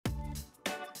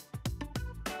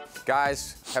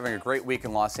Guys, having a great week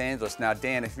in Los Angeles. Now,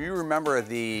 Dan, if you remember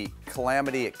the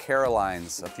calamity at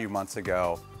Caroline's a few months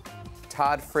ago,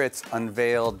 Todd Fritz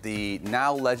unveiled the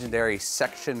now legendary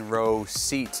section row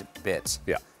seat bit.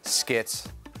 Yeah. Skit.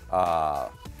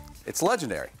 It's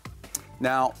legendary.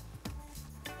 Now,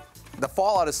 the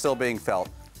fallout is still being felt.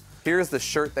 Here's the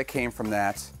shirt that came from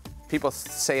that. People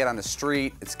say it on the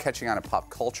street. It's catching on in pop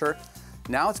culture.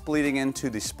 Now it's bleeding into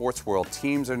the sports world.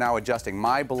 Teams are now adjusting.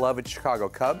 My beloved Chicago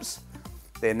Cubs,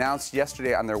 they announced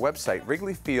yesterday on their website,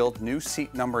 Wrigley Field new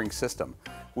seat numbering system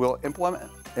will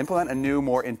implement a new,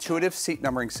 more intuitive seat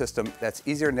numbering system that's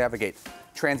easier to navigate,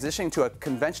 transitioning to a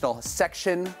conventional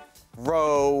section,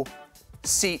 row,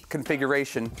 seat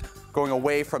configuration, going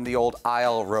away from the old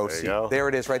aisle row seat. There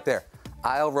it is right there.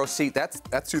 Aisle row seat, that's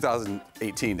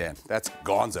 2018, Dan. That's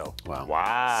gonzo.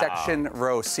 Wow. Section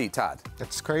row seat, Todd.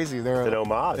 That's crazy. It's an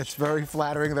homage. It's very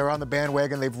flattering. They're on the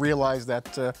bandwagon. They've realized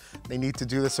that they need to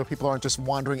do this so people aren't just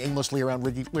wandering aimlessly around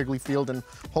Wrigley Field and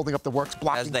holding up the works,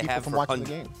 blocking people from watching the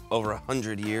game. Over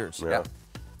 100 years. Yeah.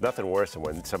 Nothing worse than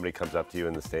when somebody comes up to you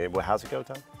in the stadium. Well, how's it go,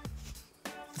 Tom?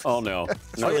 Oh, no.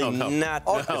 No.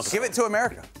 Give it to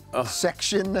America.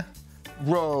 Section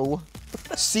row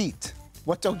seat.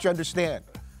 What don't you understand?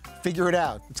 Figure it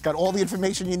out. It's got all the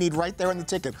information you need right there on the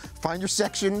ticket. Find your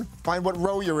section, find what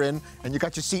row you're in, and you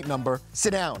got your seat number. Sit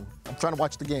down. I'm trying to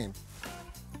watch the game.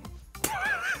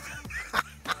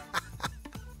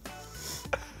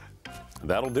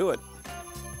 That'll do it.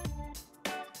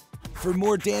 For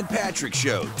more Dan Patrick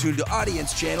Show, tune to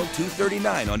Audience Channel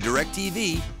 239 on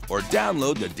DirecTV or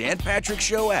download the Dan Patrick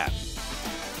Show app.